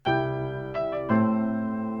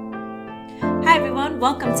everyone,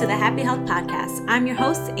 welcome to the Happy Health Podcast. I'm your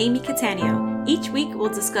host, Amy Catania. Each week, we'll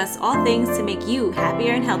discuss all things to make you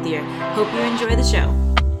happier and healthier. Hope you enjoy the show.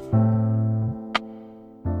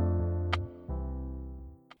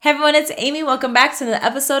 Hey everyone, it's Amy. Welcome back to another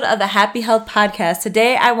episode of the Happy Health Podcast.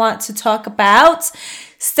 Today, I want to talk about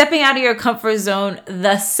stepping out of your comfort zone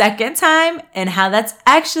the second time and how that's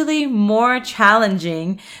actually more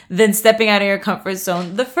challenging than stepping out of your comfort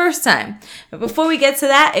zone the first time. But before we get to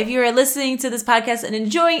that, if you are listening to this podcast and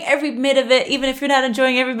enjoying every bit of it, even if you're not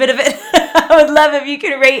enjoying every bit of it, I would love if you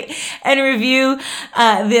could rate and review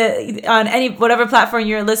on any whatever platform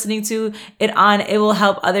you're listening to it on. It will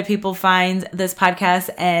help other people find this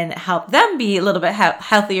podcast and help them be a little bit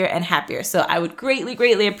healthier and happier. So I would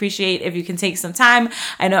greatly appreciate if you can take some time.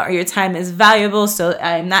 I know your time is valuable, so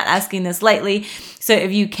I'm not asking this lightly. So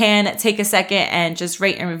if you can take a second and just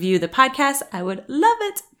rate and review the podcast, I would love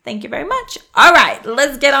it. Thank you very much. All right,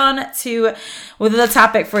 let's get on to the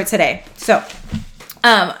topic for today. So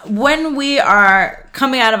when we are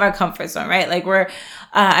coming out of our comfort zone, right? Like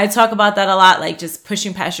I talk about that a lot, like just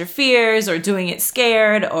pushing past your fears or doing it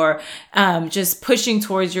scared or just pushing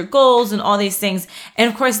towards your goals and all these things. And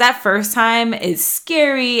of course, that first time is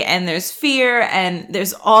scary and there's fear and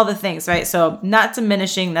there's all the things, right? So not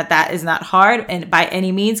diminishing that is not hard and by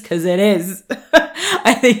any means, because it is.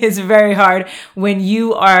 I think it's very hard when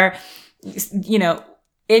you are,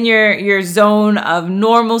 in your zone of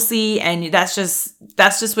normalcy, and that's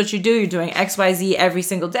just what you do. You're doing XYZ every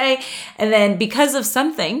single day. And then because of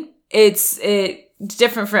something, it's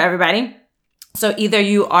different for everybody. So either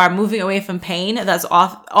you are moving away from pain. That's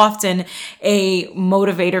often a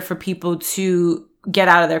motivator for people to get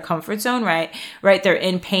out of their comfort zone, right? They're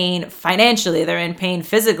in pain financially. They're in pain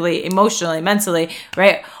physically, emotionally, mentally,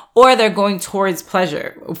 right? Or they're going towards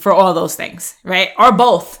pleasure for all those things, right? Or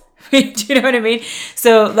both. Do you know what I mean?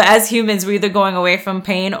 So as humans, we're either going away from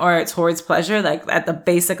pain or towards pleasure. Like at the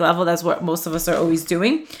basic level, that's what most of us are always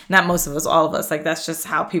doing. Not most of us, all of us. Like that's just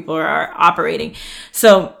how people are operating.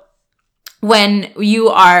 So when you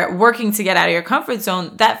are working to get out of your comfort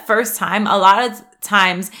zone, that first time, a lot of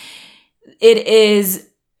times it is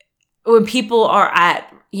when people are at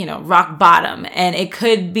rock bottom, and it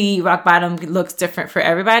could be rock bottom looks different for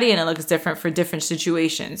everybody and it looks different for different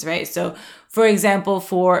situations, right? So for example,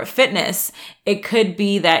 for fitness, it could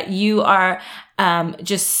be that you are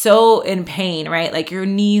just so in pain, right? Like your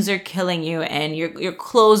knees are killing you and your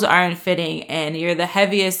clothes aren't fitting and you're the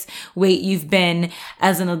heaviest weight you've been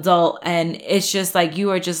as an adult. And it's just like, you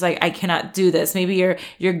are just like, I cannot do this. Maybe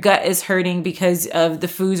your gut is hurting because of the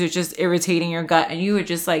foods are just irritating your gut and you are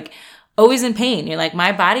just like, always in pain. You're like,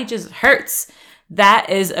 my body just hurts. That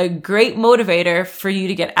is a great motivator for you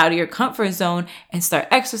to get out of your comfort zone and start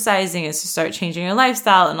exercising and to start changing your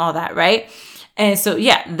lifestyle and all that, right? And so,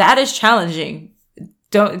 yeah, that is challenging.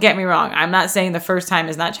 Don't get me wrong. I'm not saying the first time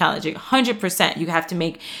is not challenging. 100%. You have to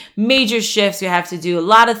make major shifts. You have to do a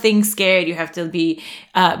lot of things scared. You have to be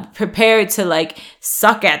prepared to like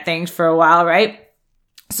suck at things for a while, right?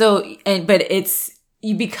 So, but it's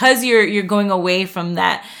because you're going away from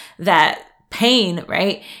that pain,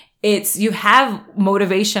 right? It's, you have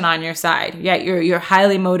motivation on your side. Yeah, you're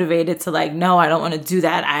highly motivated to like, no, I don't want to do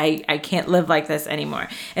that. I can't live like this anymore.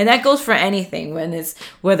 And that goes for anything,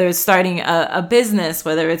 whether it's starting a business,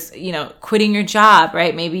 whether it's, quitting your job,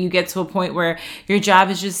 right? Maybe you get to a point where your job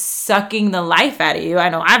is just sucking the life out of you. I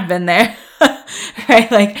know I've been there,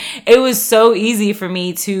 right? Like it was so easy for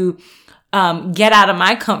me to get out of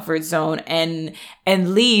my comfort zone and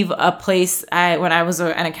leave a place. When I was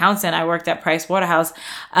an accountant, I worked at Price Waterhouse.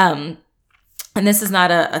 And this is not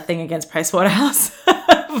a thing against Price Waterhouse,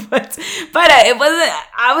 but it wasn't,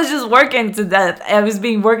 I was just working to death. I was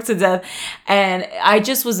being worked to death and I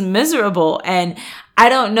just was miserable. And I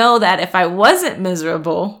don't know that if I wasn't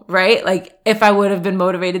miserable, right? Like if I would have been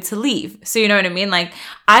motivated to leave. So you know what I mean? Like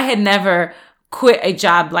I had never quit a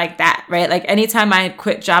job like that, right? Like anytime I had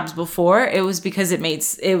quit jobs before, it was because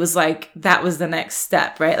it was like, that was the next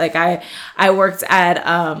step, right? Like I worked at,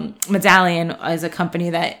 Medallion as a company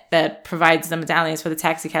that provides the medallions for the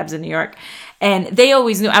taxi cabs in New York. And they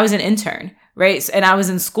always knew I was an intern, right? And I was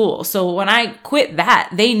in school. So when I quit that,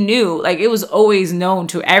 they knew, like it was always known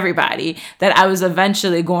to everybody that I was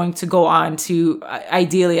eventually going to go on to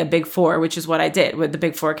ideally a Big Four, which is what I did with the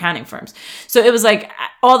Big Four accounting firms. So it was like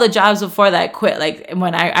all the jobs before that I quit. Like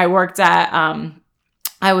when I worked at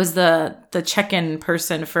I was the check-in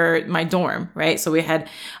person for my dorm, right? So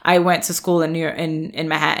I went to school in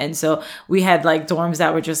Manhattan. So we had like dorms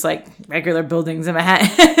that were just like regular buildings in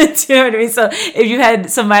Manhattan. Do you know what I mean? So if you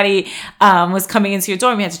had somebody was coming into your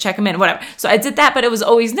dorm, you had to check them in, whatever. So I did that, but it was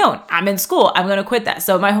always known. I'm in school. I'm going to quit that.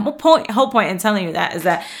 So my whole point in telling you that is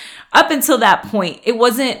that up until that point, it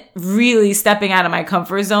wasn't really stepping out of my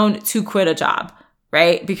comfort zone to quit a job.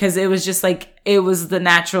 Right? Because it was just like, it was the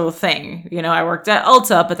natural thing. You know, I worked at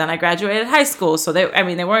Ulta, but then I graduated high school. So they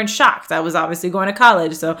weren't shocked. I was obviously going to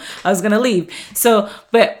college, so I was going to leave. So,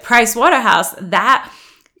 but Price Waterhouse,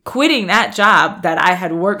 quitting that job that I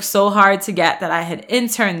had worked so hard to get, that I had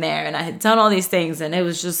interned there and I had done all these things. And it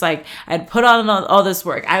was just like, I'd put on all this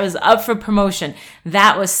work. I was up for promotion.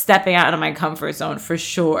 That was stepping out of my comfort zone for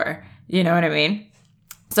sure. You know what I mean?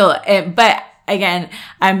 So, but again,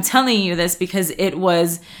 I'm telling you this because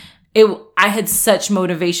I had such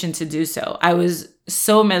motivation to do so. I was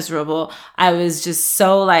so miserable. I was just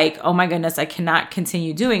so like, oh my goodness, I cannot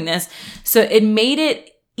continue doing this. So it made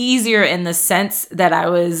it easier in the sense that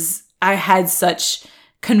I had such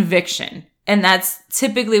conviction. And that's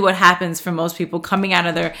typically what happens for most people coming out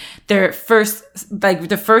of their first, like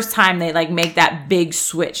the first time they like make that big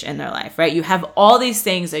switch in their life, right? You have all these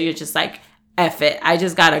things that you're just like, F it. I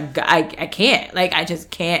can't. Like, I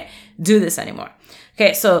just can't do this anymore.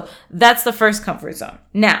 Okay, so that's the first comfort zone.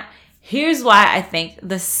 Now, here's why I think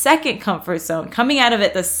the second comfort zone, coming out of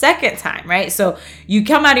it the second time, right? So you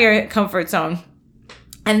come out of your comfort zone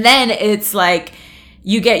and then it's like,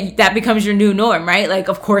 that becomes your new norm, right? Like,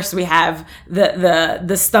 of course we have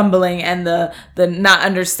the stumbling and the not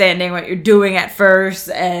understanding what you're doing at first,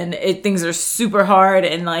 and things are super hard,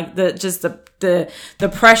 and like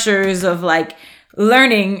the pressures of like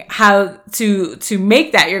learning how to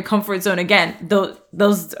make that your comfort zone again.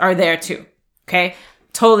 Those are there too. Okay.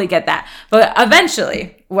 Totally get that. But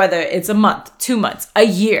eventually, whether it's a month, 2 months, a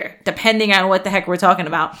year, depending on what the heck we're talking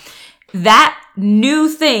about, that new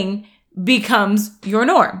thing becomes your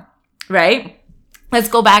norm, right? Let's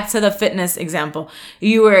go back to the fitness example.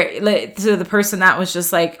 You were to the person that was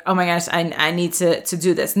just like, oh my gosh, I need to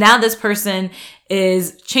do this. Now this person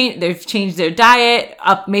they've changed their diet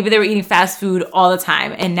up. Maybe they were eating fast food all the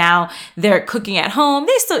time and now they're cooking at home.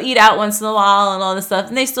 They still eat out once in a while and all this stuff,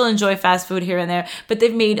 and they still enjoy fast food here and there, but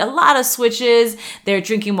they've made a lot of switches. They're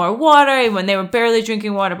drinking more water when they were barely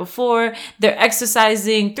drinking water before. They're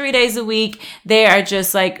exercising 3 days a week. They are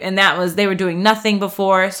just like, they were doing nothing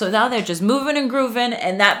before. So now they're just moving and grooving,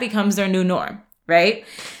 and that becomes their new norm, right?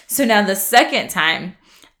 So now the second time,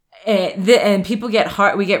 and people get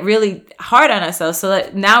hard, we get really hard on ourselves. So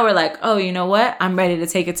that now we're like, oh, you know what? I'm ready to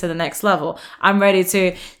take it to the next level. I'm ready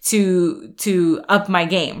to up my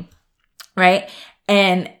game. Right.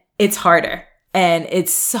 And it's harder,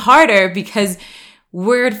 because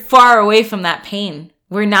we're far away from that pain.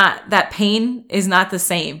 That pain is not the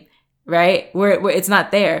same. Right? It's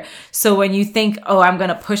not there. So when you think, oh, I'm going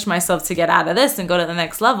to push myself to get out of this and go to the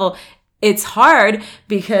next level, it's hard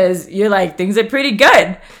because you're like, things are pretty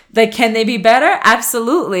good. Like, can they be better?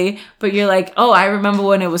 Absolutely. But you're like, oh, I remember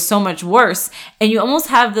when it was so much worse. And you almost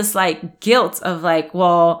have this like guilt of like,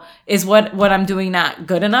 well, is what I'm doing not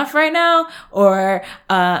good enough right now? Or,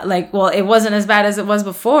 well, it wasn't as bad as it was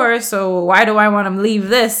before. So why do I want to leave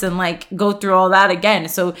this and like go through all that again?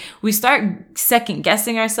 So we start second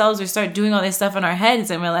guessing ourselves. We start doing all this stuff in our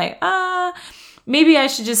heads and we're like, maybe I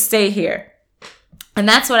should just stay here. And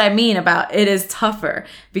that's what I mean about it is tougher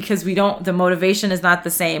because the motivation is not the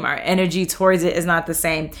same. Our energy towards it is not the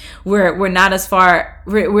same. We're not as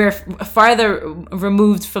we're farther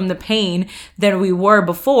removed from the pain than we were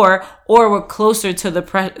before, or we're closer to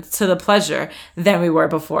the pleasure than we were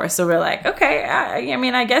before. So we're like, okay,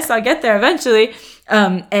 I guess I'll get there eventually.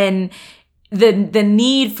 And the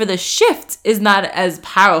need for the shift is not as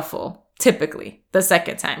powerful typically the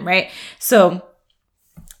second time, right? So,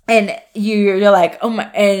 and you're like, oh my,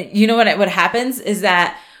 and you know what happens is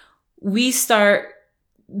that we start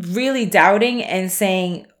really doubting and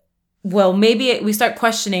saying, well, maybe we start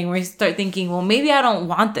questioning, we start thinking, well, maybe I don't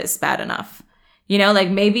want this bad enough. You know, like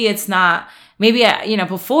maybe it's not,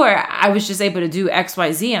 before I was just able to do X,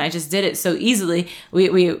 Y, Z and I just did it so easily.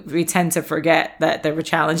 We tend to forget that there were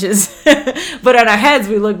challenges, but in our heads,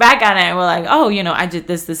 we look back at it and we're like, oh, I did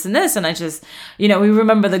this, this, and this. And I just, we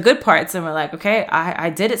remember the good parts and we're like, okay,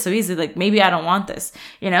 I did it so easy. Like maybe I don't want this,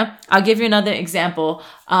 I'll give you another example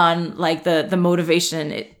on like the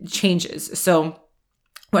motivation, it changes. So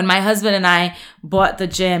when my husband and I bought the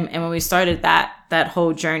gym and when we started that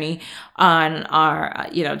whole journey on our,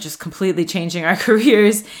 just completely changing our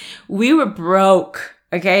careers, we were broke.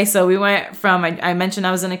 Okay, so we went from, I mentioned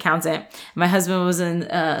I was an accountant. My husband was in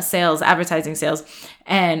sales, advertising sales.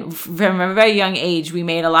 And from a very young age, we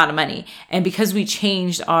made a lot of money. And because we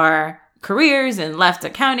changed our careers and left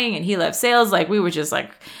accounting and he left sales, like we were just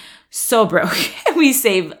like so broke. We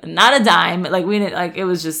saved not a dime. Like we didn't, like it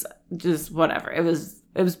was just whatever. It was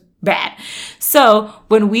bad. So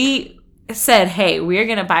when we said, hey, we're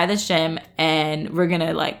going to buy this gym and we're going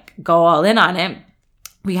to like go all in on it.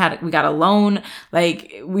 We got a loan,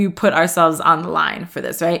 like we put ourselves on the line for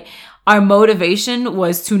this, right? Our motivation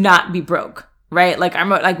was to not be broke, right?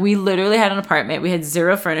 Like we literally had an apartment. We had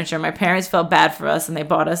zero furniture. My parents felt bad for us and they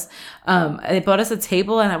bought us a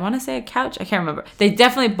table and I want to say a couch. I can't remember. They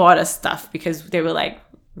definitely bought us stuff because they were like,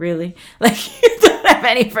 really? Like you don't have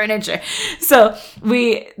any furniture. So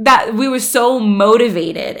we were so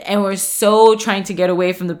motivated and we're so trying to get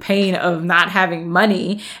away from the pain of not having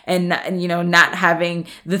money and not having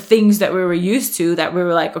the things that we were used to, that we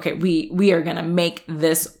were like, okay, we are going to make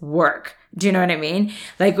this work. Do you know what I mean?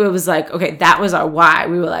 Like it was like, okay, that was our why.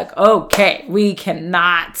 We were like, okay, we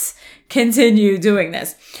cannot continue doing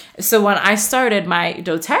this. So when I started my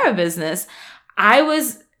doTERRA business,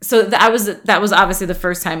 that was obviously the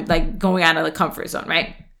first time like going out of the comfort zone,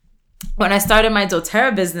 right? When I started my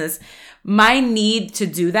doTERRA business, my need to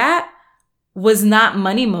do that was not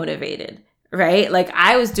money motivated, right? Like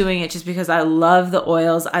I was doing it just because I love the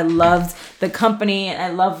oils. I loved the company and I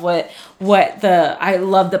love I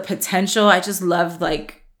love the potential. I just loved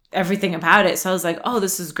like everything about it. So I was like, oh,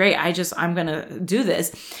 this is great. I'm going to do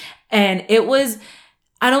this. And it was,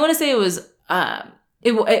 I don't want to say it was,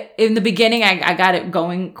 in the beginning, I got it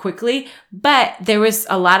going quickly, but there was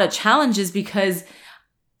a lot of challenges because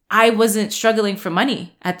I wasn't struggling for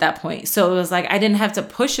money at that point. So it was like, I didn't have to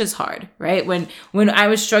push as hard, right? When I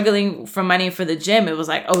was struggling for money for the gym, it was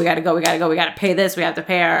like, oh, we got to pay this. We have to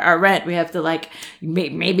pay our rent. We have to like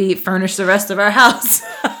maybe furnish the rest of our house.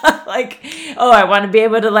 Like, oh, I want to be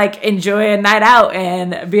able to like enjoy a night out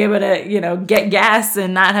and be able to, get gas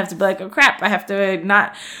and not have to be like, oh crap, I have to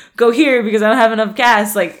not go here because I don't have enough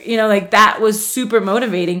gas. Like, like that was super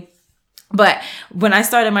motivating. But when I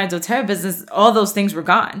started my doTERRA business, all those things were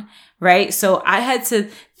gone, right? So I had to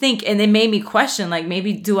think, and it made me question, like,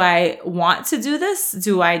 maybe do I want to do this?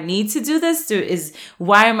 Do I need to do this?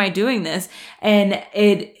 Why am I doing this? And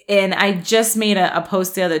I just made a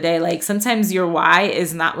post the other day, like sometimes your why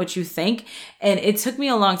is not what you think. And it took me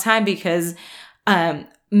a long time because,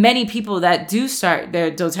 many people that do start their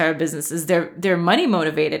doTERRA businesses, they're money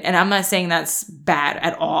motivated. And I'm not saying that's bad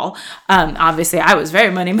at all. Obviously I was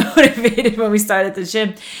very money motivated when we started the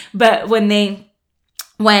gym, but when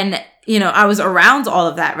I was around all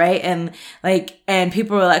of that, right? And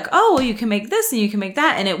people were like, oh, well, you can make this and you can make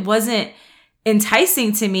that. And it wasn't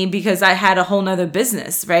enticing to me because I had a whole nother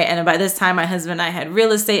business, right? And by this time, my husband and I had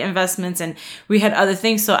real estate investments and we had other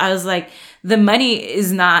things. So I was like, the money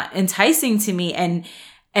is not enticing to me.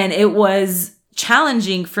 And it was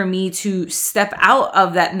challenging for me to step out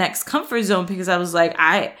of that next comfort zone because I was like,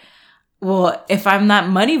 if I'm not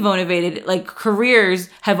money motivated, like careers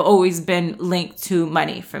have always been linked to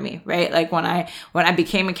money for me, right? Like when I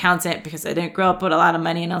became accountant, because I didn't grow up with a lot of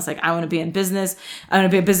money and I was like, I want to be in business. I want to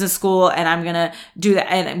be in business school and I'm going to do that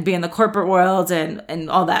and be in the corporate world and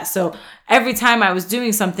all that. So every time I was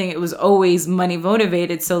doing something, it was always money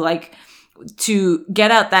motivated. So like, to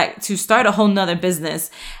start a whole nother business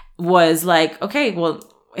was like, okay, well,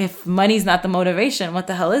 if money's not the motivation, what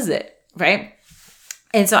the hell is it? Right.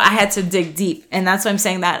 And so I had to dig deep. And that's why I'm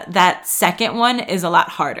saying that second one is a lot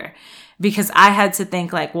harder because I had to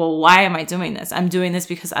think like, well, why am I doing this? I'm doing this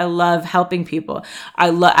because I love helping people.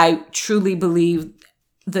 I truly believe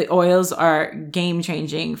the oils are game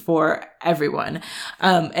changing for everyone.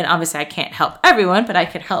 And obviously I can't help everyone, but I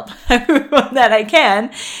can help everyone that I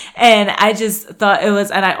can. And I just thought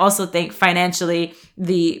and I also think financially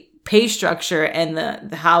the pay structure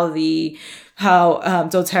and how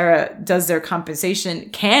doTERRA does their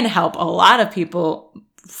compensation can help a lot of people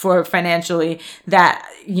for financially that,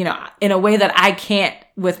 in a way that I can't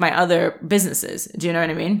with my other businesses. Do you know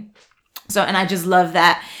what I mean? So, and I just love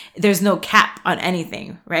that there's no cap on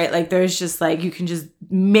anything, right? Like there's just like, you can just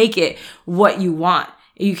make it what you want.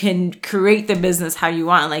 You can create the business how you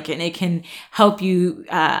want, like, and it can help you,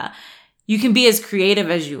 you can be as creative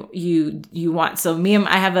as you want. So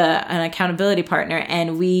I have an accountability partner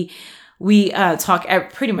and we talk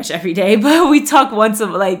pretty much every day, but we talk once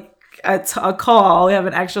a call. We have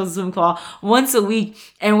an actual Zoom call once a week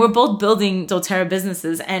and we're both building doTERRA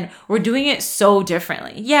businesses and we're doing it so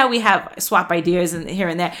differently. Yeah, we have swap ideas and here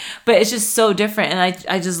and there, but it's just so different. And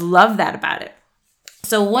I just love that about it.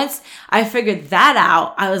 So once I figured that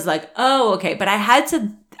out, I was like, oh, okay. But I had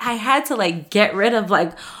to like get rid of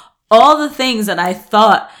like all the things that I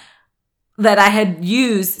thought that I had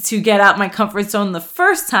used to get out my comfort zone the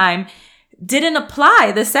first time didn't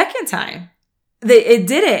apply the second time. It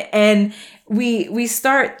didn't. And we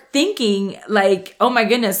start thinking like, oh my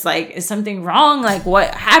goodness, like, is something wrong? Like,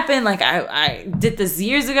 what happened? Like, I did this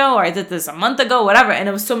years ago, or I did this a month ago, whatever. And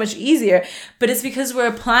it was so much easier. But it's because we're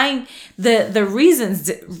applying the reasons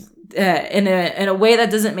in a way that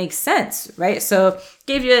doesn't make sense, right? So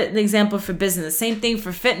gave you an example for business. Same thing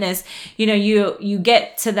for fitness. You know, you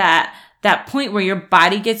get to that point where your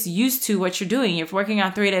body gets used to what you're doing. You're working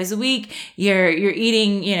out 3 days a week. You're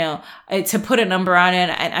eating, you know, to put a number on it.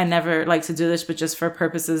 I never like to do this, but just for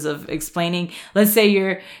purposes of explaining, let's say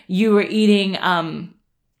you were eating,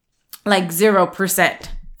 like 0%,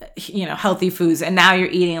 you know, healthy foods, and now you're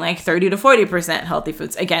eating like 30 to 40% healthy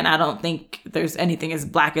foods. Again, I don't think there's anything as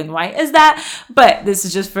black and white as that, but this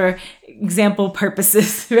is just for example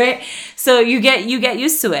purposes, right? So you get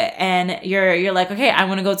used to it, and you're like, okay, I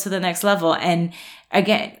want to go to the next level. And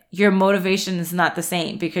again, your motivation is not the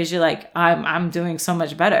same because you're like, I'm doing so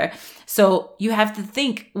much better. So you have to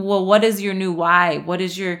think, well, what is your new why?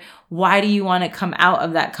 Why do you want to come out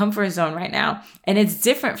of that comfort zone right now? And it's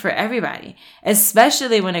different for everybody,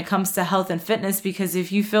 especially when it comes to health and fitness, because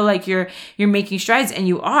if you feel like you're making strides, and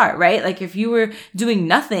you are, right? Like if you were doing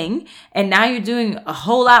nothing and now you're doing a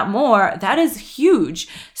whole lot more, that is huge.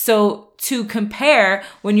 So to compare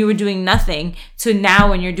when you were doing nothing to now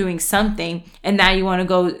when you're doing something and now you want to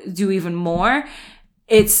go do even more,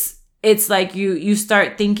 it's like you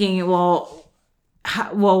start thinking, well,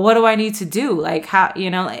 what do I need to do? Like how,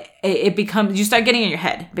 you know, it becomes, you start getting in your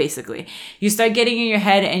head, basically. You start getting in your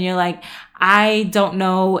head and you're like, I don't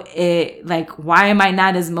know it. Like, why am I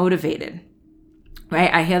not as motivated? Right?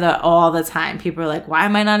 I hear that all the time. People are like, why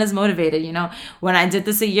am I not as motivated? You know, when I did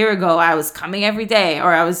this a year ago, I was coming every day,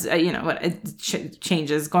 or I was, you know, what it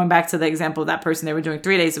changes. Going back to the example of that person, they were doing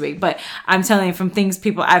 3 days a week. But I'm telling you from things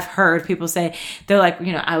I've heard people say, they're like,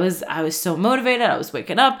 you know, I was so motivated. I was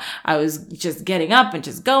waking up. I was just getting up and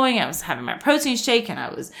just going. I was having my protein shake, and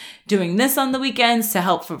I was doing this on the weekends to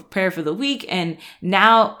help prepare for the week. And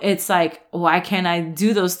now it's like, why can't I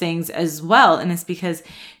do those things as well? And it's because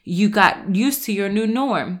you got used to your new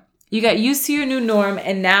norm. You got used to your new norm,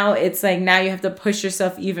 and now it's like, now you have to push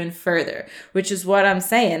yourself even further, which is what I'm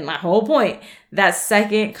saying. My whole point, that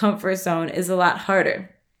second comfort zone is a lot harder.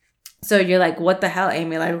 So you're like, what the hell,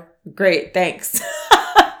 Amy? Like, great, thanks.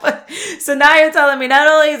 So now you're telling me not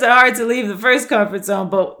only is it hard to leave the first comfort zone,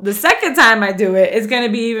 but the second time I do it, it's going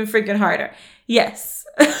to be even freaking harder. Yes.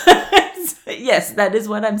 Yes, that is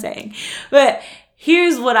what I'm saying. But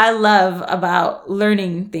here's what I love about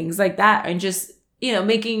learning things like that, and just, you know,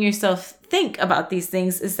 making yourself think about these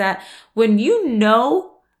things, is that when you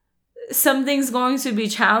know something's going to be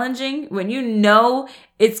challenging, when you know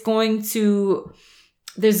there's going to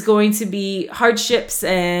be hardships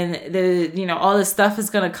and all this stuff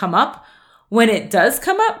is going to come up, when it does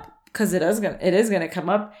come up, because it is going to come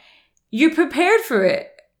up, you're prepared for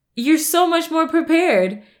it. You're so much more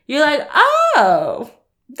prepared. You're like, oh,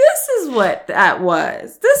 this is what that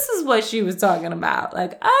was. This is what she was talking about.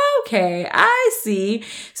 Like, okay, I see.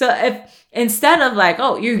 So if instead of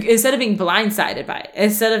being blindsided by it,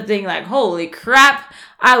 instead of being like, holy crap,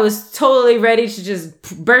 I was totally ready to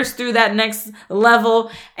just burst through that next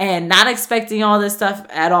level and not expecting all this stuff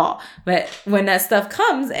at all. But when that stuff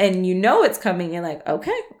comes and you know it's coming, you're like,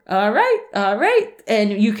 okay, all right.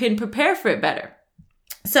 And you can prepare for it better.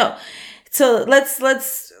 So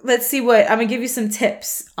let's see what, I'm going to give you some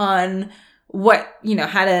tips on what,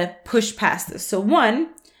 how to push past this. So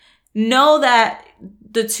one, know that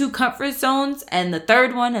the two comfort zones and the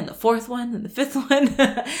third one and the fourth one and the fifth one,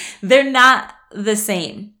 they're not the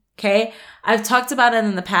same. Okay. I've talked about it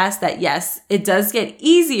in the past that yes, it does get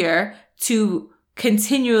easier to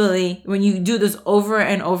continually, when you do this over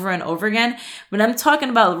and over and over again, but I'm talking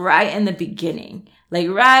about right in the beginning. Like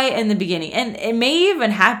right in the beginning. And it may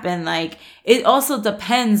even happen, like, it also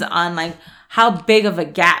depends on like how big of a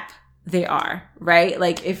gap they are, right?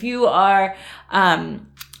 Like if you are,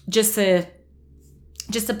 just to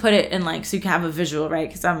put it in like, so you can have a visual, right?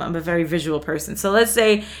 Because I'm a very visual person. So let's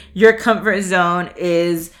say your comfort zone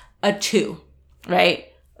is a 2, right?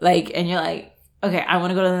 Like, and you're like, okay, I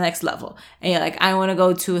want to go to the next level. And you're like, I want to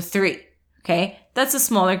go to a 3. Okay. That's a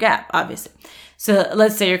smaller gap, obviously. So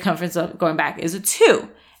let's say your comfort zone going back is a 2.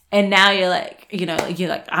 And now you're like,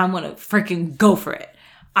 I'm going to freaking go for it.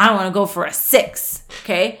 I want to go for a 6.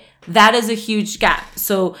 Okay. that is a huge gap.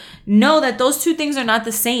 So know that those two things are not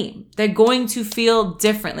the same. They're going to feel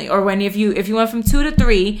differently. Or if you went from 2 to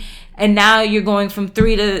 3 and now you're going from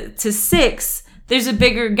 3 to 6, there's a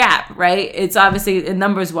bigger gap, right? It's obviously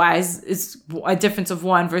numbers wise, it's a difference of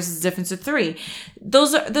 1 versus a difference of 3.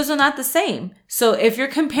 Those are not the same. So if you're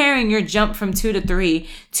comparing your jump from 2 to 3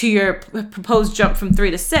 to your proposed jump from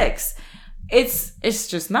 3 to 6, it's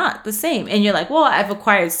just not the same. And you're like, well, I've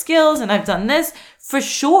acquired skills and I've done this for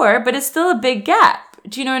sure, but it's still a big gap.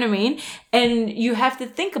 Do you know what I mean? And you have to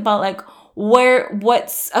think about like,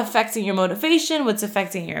 what's affecting your motivation, what's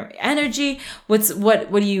affecting your energy, what's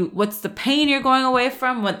the pain you're going away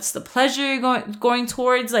from, what's the pleasure you're going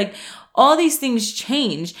towards. Like all these things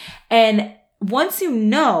change. And once you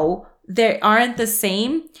know they aren't the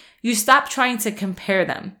same, you stop trying to compare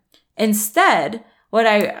them. Instead, what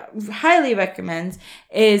I highly recommend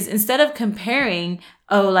is instead of comparing,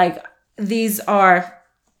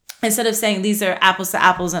 instead of saying these are apples to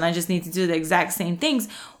apples and I just need to do the exact same things,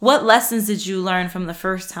 what lessons did you learn from the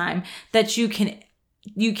first time that you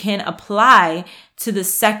can apply to the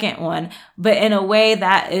second one, but in a way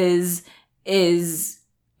that is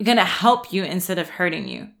going to help you instead of hurting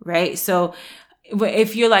you, right? So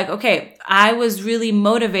if you're like, okay, I was really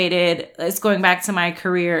motivated, it's going back to my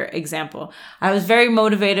career example. I was very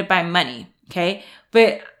motivated by money, okay?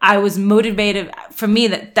 But I was motivated, for me,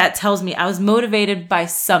 that tells me I was motivated by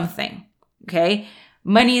something, okay?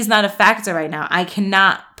 Money is not a factor right now. I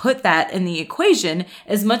cannot put that in the equation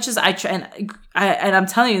as much as I try. And I'm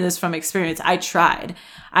telling you this from experience. I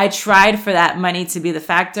tried for that money to be the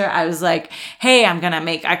factor. I was like, hey,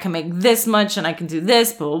 I can make this much and I can do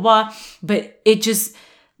this, blah, blah, blah. But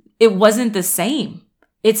it wasn't the same.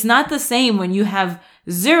 It's not the same when you have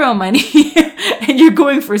zero money and you're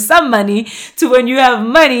going for some money to when you have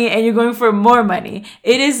money and you're going for more money.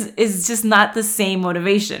 It's just not the same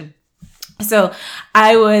motivation. So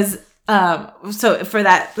so for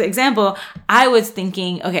that example, I was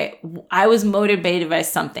thinking, okay, I was motivated by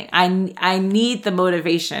something. I need the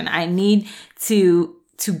motivation. I need to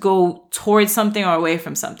go towards something or away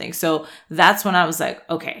from something. So that's when I was like,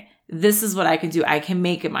 okay, this is what I can do. I can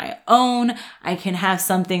make it my own. I can have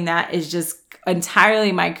something that is just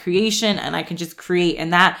entirely my creation and I can just create.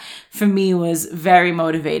 And that for me was very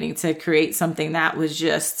motivating to create something that was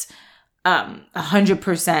just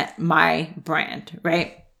 100% my brand,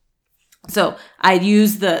 right? So I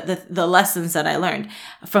used the lessons that I learned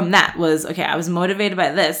from that was, okay, I was motivated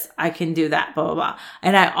by this. I can do that, blah, blah, blah.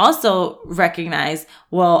 And I also recognized,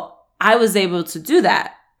 well, I was able to do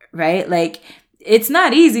that, right? Like, it's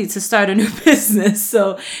not easy to start a new business.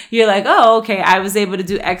 So you're like, oh, okay, I was able to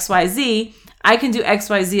do X, Y, Z. I can do X,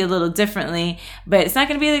 Y, Z a little differently, but it's not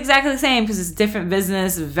going to be exactly the same because it's different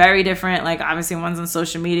business, very different. Like obviously one's on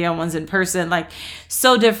social media, one's in person, like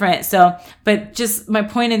so different. So, but just my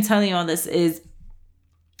point in telling you all this is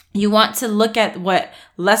you want to look at what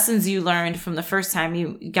lessons you learned from the first time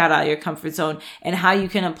you got out of your comfort zone and how you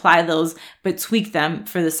can apply those, but tweak them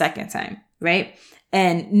for the second time, right?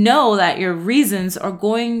 And know that your reasons are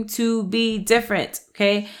going to be different,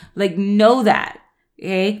 okay? Like know that.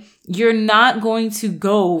 Okay. You're not going to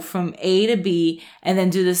go from A to B and then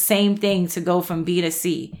do the same thing to go from B to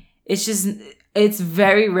C. It's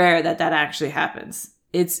very rare that actually happens.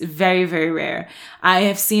 It's very, very rare. I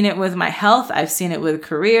have seen it with my health. I've seen it with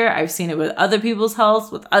career. I've seen it with other people's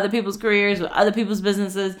health, with other people's careers, with other people's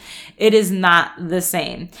businesses. It is not the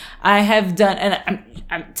same. I have done, and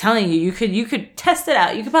I'm telling you, you could test it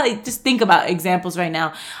out. You could probably just think about examples right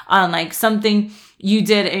now on like something you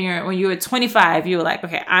did when you were 25, you were like,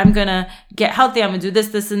 okay, I'm going to get healthy. I'm going to do this,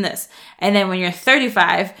 this, and this. And then when you're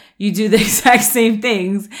 35, you do the exact same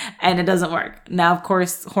things and it doesn't work. Now, of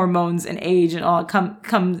course, hormones and age and all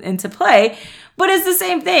come into play, but it's the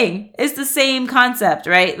same thing. It's the same concept,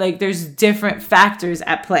 right? Like there's different factors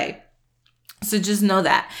at play. So just know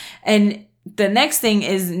that. And the next thing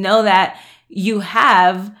is know that you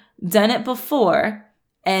have done it before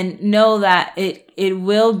and know that it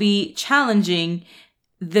will be challenging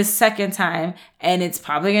the second time, and it's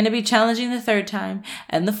probably going to be challenging the third time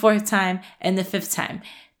and the fourth time and the fifth time.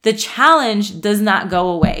 The challenge does not go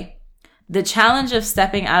away. The challenge of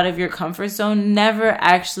stepping out of your comfort zone never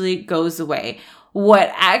actually goes away.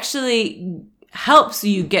 What actually helps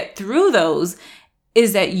you get through those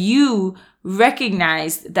is that you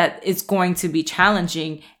recognize that it's going to be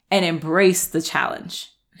challenging and embrace the challenge.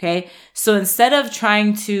 Okay. So instead of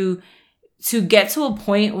trying to get to a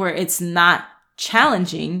point where it's not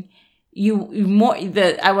challenging, I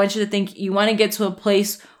want you to think you want to get to a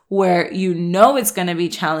place where you know it's going to be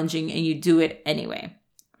challenging and you do it anyway.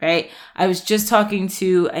 Right. I was just talking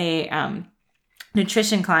to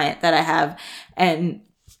nutrition client that I have, and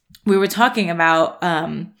we were talking about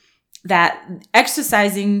that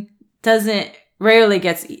exercising rarely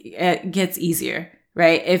gets easier,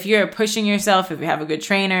 right? If you're pushing yourself, if you have a good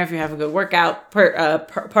trainer, if you have a good workout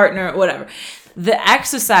partner, whatever, the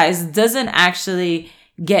exercise doesn't actually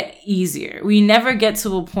get easier. We never get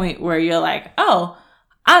to a point where you're like, oh,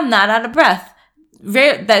 I'm not out of breath.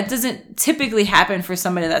 That doesn't typically happen for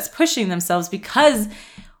somebody that's pushing themselves, because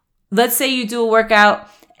let's say you do a workout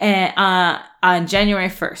on January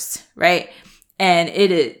 1st, right? And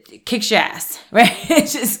it kicks your ass, right? It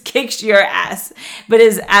just kicks your ass, but it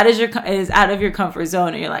is out of your comfort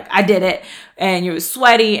zone. And you're like, I did it. And you're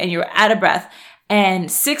sweaty and you're out of breath.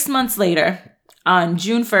 And 6 months later, on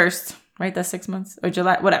June 1st, right? That's 6 months, or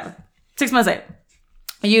July, whatever. 6 months later,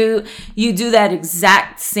 you do that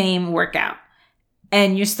exact same workout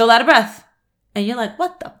and you're still out of breath. And you're like,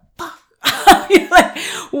 what the fuck? You're like,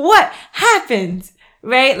 what happened?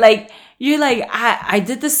 Right? Like, you're like, I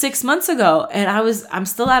did this 6 months ago and I'm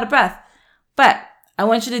still out of breath. But I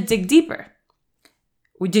want you to dig deeper.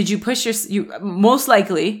 Did you push you most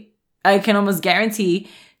likely, I can almost guarantee,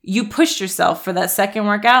 you pushed yourself for that second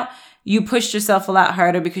workout. You pushed yourself a lot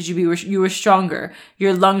harder because you were stronger.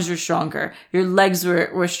 Your lungs were stronger. Your legs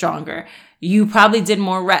were stronger. You probably did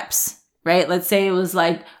more reps, right? Let's say it was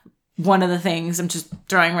like one of the things, I'm just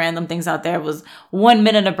throwing random things out there, was 1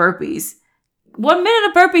 minute of burpees. 1 minute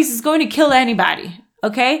of burpees is going to kill anybody,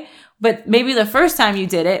 okay? But maybe the first time you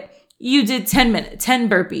did it, you did 10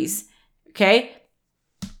 burpees, okay?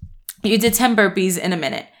 You did 10 burpees in a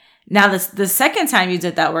minute. Now, the second time you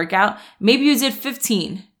did that workout, maybe you did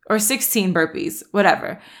 15 or 16 burpees,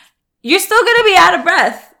 whatever. You're still going to be out of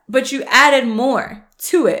breath, but you added more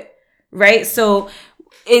to it, right? So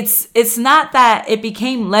it's not that it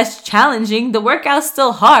became less challenging. The workout's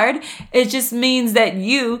still hard. It just means that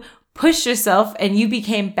you pushed yourself and you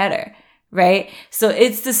became better, right? So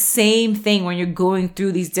it's the same thing when you're going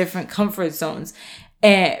through these different comfort zones.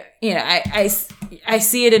 And, you know, I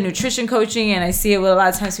see it in nutrition coaching, and I see it with a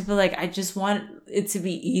lot of times people are like, I just want it to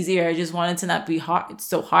be easier. I just want it to not be hard. It's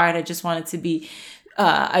so hard. I just want it to be,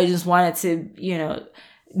 I just want it to, you know,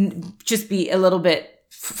 just be a little bit,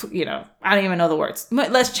 you know, I don't even know the words,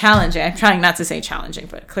 less challenging. I'm trying not to say challenging,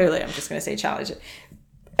 but clearly I'm just going to say challenging.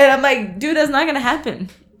 And I'm like, dude, that's not going to happen.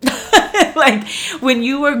 Like, when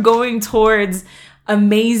you are going towards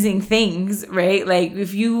amazing things, right? Like,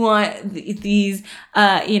 if you want these,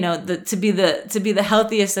 you know, to be the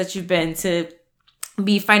healthiest that you've been, to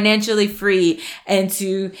be financially free, and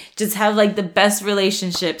to just have like the best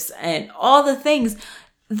relationships and all the things,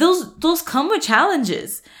 those come with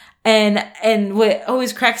challenges. And what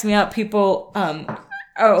always cracks me up, people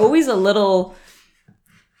are always a little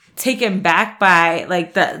taken back by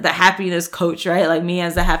like the happiness coach, right? Like me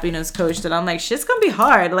as a happiness coach, that I'm like, shit's gonna be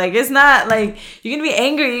hard. Like, it's not like you're gonna be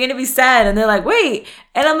angry, you're gonna be sad. And they're like, wait.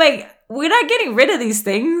 And I'm like, we're not getting rid of these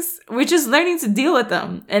things. We're just learning to deal with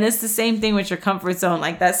them. And it's the same thing with your comfort zone.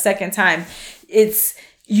 Like, that second time,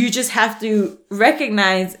 you just have to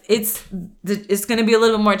recognize it's going to be a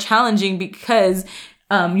little bit more challenging, because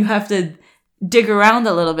you have to dig around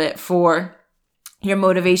a little bit for your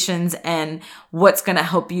motivations and what's going to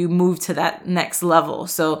help you move to that next level.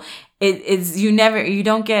 So it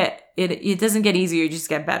doesn't get easier, you just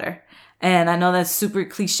get better. And I know that's super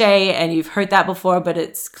cliche and you've heard that before, but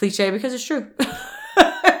it's cliche because it's true.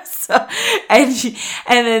 So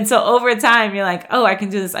over time, you're like, oh, I can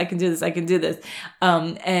do this.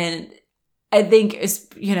 And I think it's,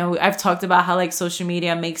 you know, I've talked about how like social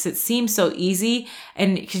media makes it seem so easy,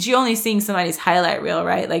 and because you're only seeing somebody's highlight reel,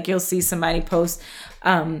 right? Like, you'll see somebody post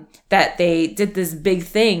that they did this big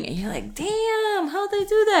thing, and you're like, damn, how'd they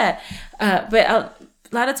do that? But a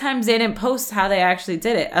lot of times they didn't post how they actually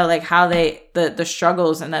did it, like how the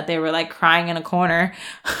struggles, and that they were like crying in a corner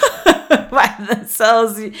by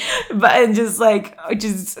themselves, but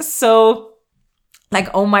just so. Like,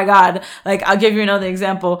 oh my God. Like, I'll give you another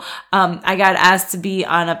example. I got asked to be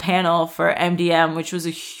on a panel for MDM, which was a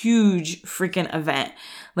huge freaking event.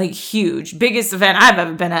 Like, huge. Biggest event I've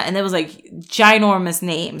ever been at. And there was like ginormous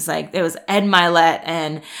names. Like, there was Ed Milet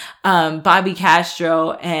and Bobby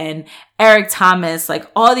Castro and Eric Thomas. Like,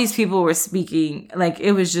 all these people were speaking. Like,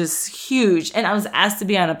 it was just huge. And I was asked to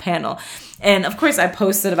be on a panel. And of course I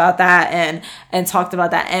posted about that and talked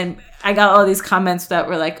about that. And I got all these comments that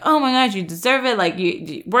were like, oh my God, you deserve it. Like,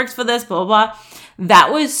 you worked for this, blah, blah, blah.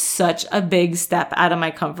 That was such a big step out of my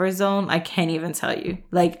comfort zone. I can't even tell you.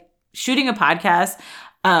 Like, shooting a podcast,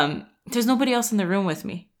 there's nobody else in the room with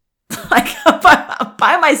me. Like,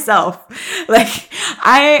 by myself. Like,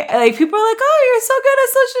 People are like, oh, you're so good at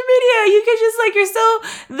social media. You could just like, you're so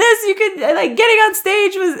this, you could like getting on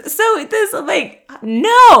stage was so this. I'm like,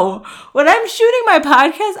 no, when I'm shooting my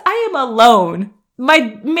podcast, I am alone.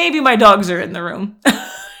 Maybe my dogs are in the room.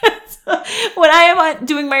 When I am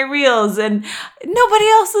doing my reels and nobody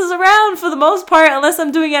else is around for the most part, unless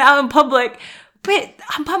I'm doing it out in public, but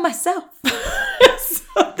I'm by myself.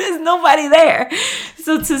 So there's nobody there.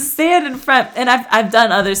 So to stand in front, and I've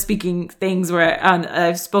done other speaking things where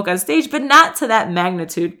I've spoke on stage, but not to that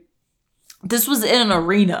magnitude. This was in an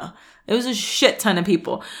arena. It was a shit ton of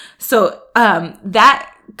people. So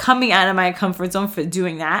that coming out of my comfort zone for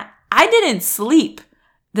doing that, I didn't sleep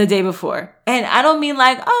the day before. And I don't mean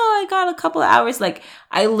like, oh, I got a couple of hours. Like,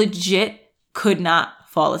 I legit could not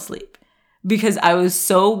fall asleep because I was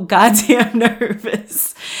so goddamn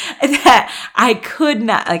nervous that I could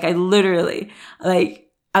not, like, I literally, like,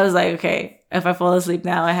 I was like, okay, if I fall asleep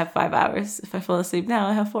now, I have 5 hours. If I fall asleep now,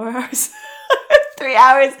 I have 4 hours. 3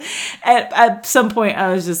 hours. And at some point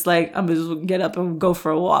I was just like, I'm just get up and go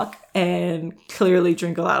for a walk and clearly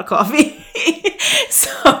drink a lot of coffee.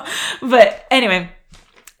 So, but anyway,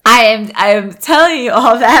 I am telling you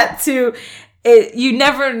all that you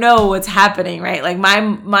never know what's happening, right? Like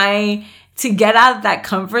to get out of that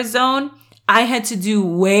comfort zone, I had to do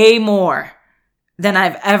way more than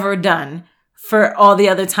I've ever done for all the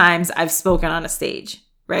other times I've spoken on a stage.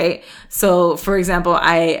 Right. So, for example,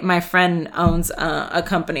 my friend owns a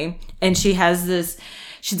company and she does this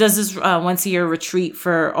once a year retreat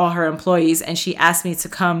for all her employees. And she asked me to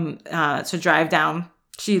come to drive down.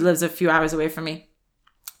 She lives a few hours away from me.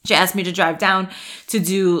 She asked me to drive down to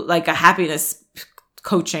do like a happiness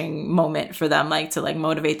coaching moment for them, like to like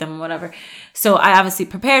motivate them and whatever. So I obviously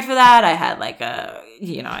prepared for that. I had like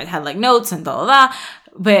I had like notes and blah, blah,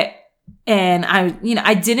 blah. And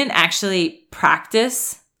I didn't actually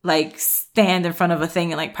practice, like stand in front of a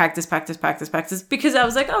thing and like practice because I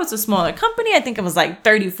was like, oh, it's a smaller company. I think it was like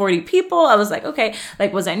 30, 40 people. I was like, okay,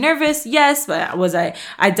 like, was I nervous? Yes. But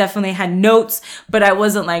I definitely had notes, but I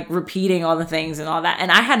wasn't like repeating all the things and all that.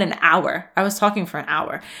 And I had an hour. I was talking for an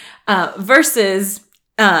hour, versus,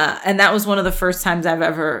 and that was one of the first times I've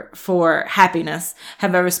ever, for happiness,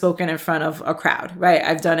 have ever spoken in front of a crowd, right?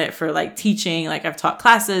 I've done it for like teaching, like I've taught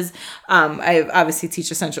classes. I obviously teach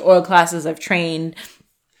essential oil classes. I've trained,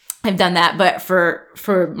 I've done that, but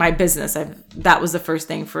for my business, that was the first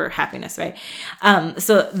thing for happiness, right?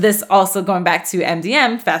 So this also going back to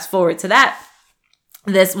MDM, fast forward to that,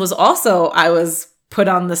 this was also, I was put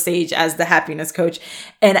on the stage as the happiness coach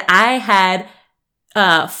and I had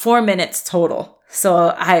 4 minutes total.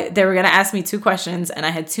 So they were going to ask me 2 questions and I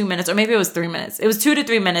had 2 minutes, or maybe it was 3 minutes. It was 2 to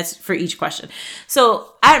 3 minutes for each question.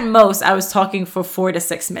 So at most I was talking for 4 to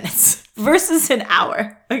 6 minutes versus an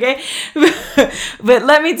hour. Okay. But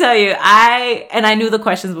let me tell you, I knew the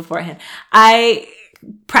questions beforehand. I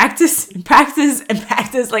practiced.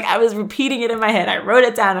 Like I was repeating it in my head. I wrote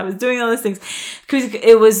it down. I was doing all those things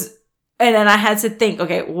because and then I had to think,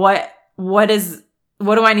 okay, what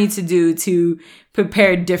do I need to do to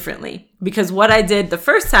prepare differently? Because what I did the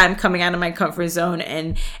first time coming out of my comfort zone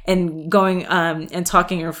and going and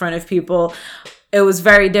talking in front of people, it was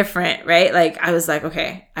very different, right? Like I was like,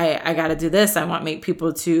 okay, I got to do this. I want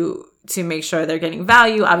people to make sure they're getting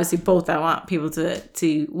value. Obviously both, I want people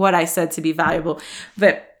to what I said to be valuable,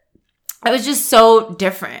 but it was just so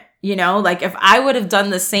different, like if I would have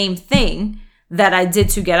done the same thing that I did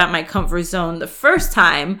to get out my comfort zone the first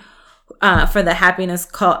time, for the happiness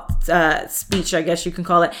speech, I guess you can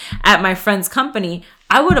call it, at my friend's company,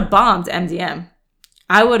 I would have bombed MDM.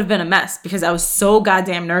 I would have been a mess because I was so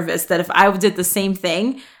goddamn nervous that if I did the same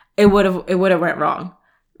thing, it would have went wrong,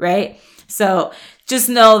 right? So just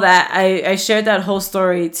know that I shared that whole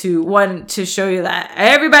story to show you that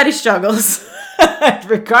everybody struggles.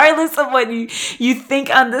 Regardless of what you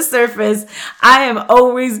think on the surface, I am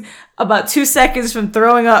always about 2 seconds from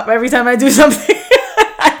throwing up every time I do something.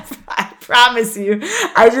 Promise you,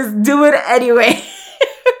 I just do it anyway.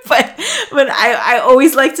 but I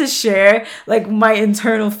always like to share like my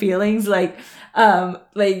internal feelings, this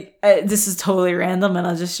is totally random and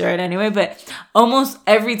I'll just share it anyway. But almost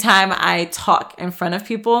every time I talk in front of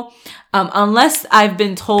people, unless I've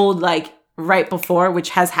been told like right before,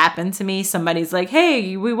 which has happened to me, somebody's like,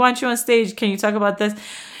 hey, we want you on stage, can you talk about this?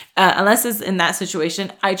 Unless it's in that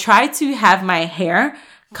situation, I try to have my hair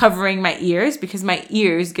covering my ears because my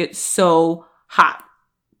ears get so hot.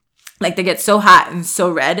 Like they get so hot and so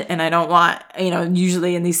red, and I don't want,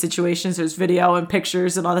 usually in these situations there's video and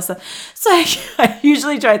pictures and all this stuff. So I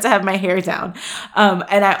usually try to have my hair down.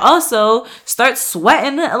 And I also start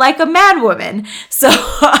sweating like a mad woman. So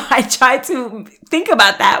I try to think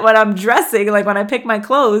about that when I'm dressing. Like when I pick my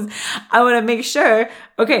clothes, I want to make sure,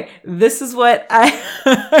 okay, this is what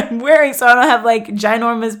I'm wearing so I don't have like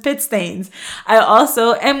ginormous pit stains. I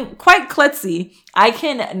also am quite klutzy. I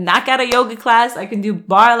can knock out a yoga class. I can do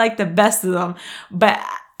bar like the best of them. But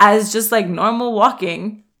as just like normal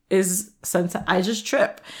walking is sometimes I just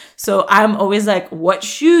trip. So I'm always like, what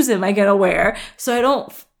shoes am I going to wear so I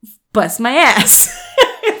don't bust my ass?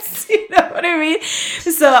 You know what I mean?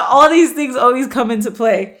 So all these things always come into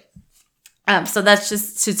play. So that's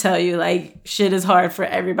just to tell you, like, shit is hard for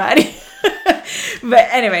everybody. But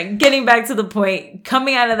anyway, getting back to the point,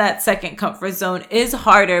 coming out of that second comfort zone is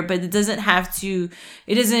harder, but it doesn't have to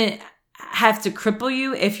cripple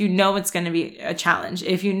you if you know it's going to be a challenge.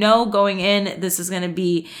 If you know going in, this is going to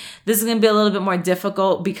be a little bit more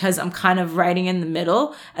difficult because I'm kind of riding in the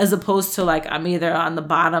middle, as opposed to like I'm either on the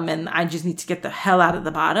bottom and I just need to get the hell out of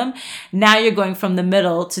the bottom. Now you're going from the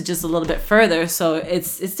middle to just a little bit further. So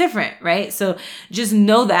it's different, right? So just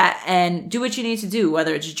know that and do what you need to do,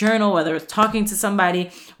 whether it's journal, whether it's talking to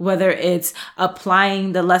somebody, whether it's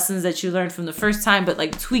applying the lessons that you learned from the first time, but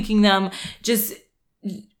like tweaking them. Just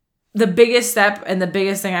the biggest step and the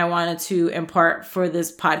biggest thing I wanted to impart for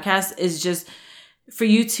this podcast is just for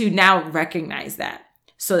you to now recognize that,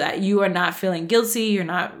 so that you are not feeling guilty. You're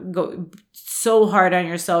not go so hard on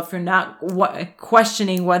yourself. You're not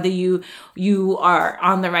questioning whether you are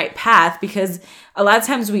on the right path, because a lot of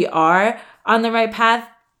times we are on the right path.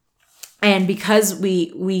 And because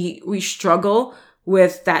we struggle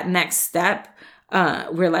with that next step,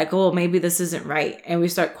 we're like, oh, maybe this isn't right. And we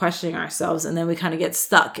start questioning ourselves. And then we kind of get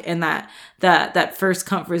stuck in that first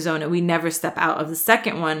comfort zone. And we never step out of the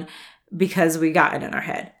second one because we got it in our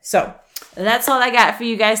head. So that's all I got for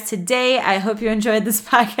you guys today. I hope you enjoyed this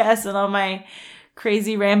podcast and all my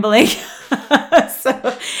crazy rambling. So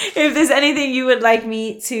if there's anything you would like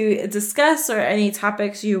me to discuss or any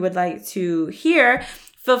topics you would like to hear,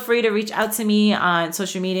 feel free to reach out to me on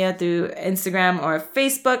social media through Instagram or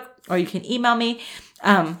Facebook, or you can email me.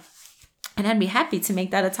 And I'd be happy to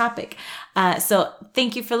make that a topic. So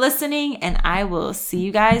thank you for listening, and I will see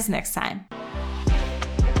you guys next time.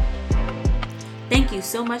 Thank you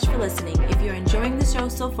so much for listening. If you're enjoying the show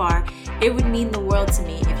so far, it would mean the world to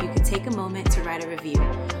me if you could take a moment to write a review.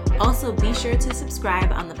 Also, be sure to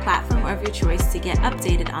subscribe on the platform of your choice to get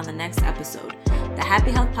updated on the next episode. The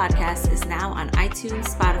Happy Health Podcast is now on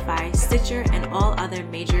iTunes, Spotify, Stitcher, and all other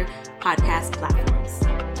major podcast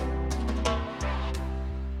platforms.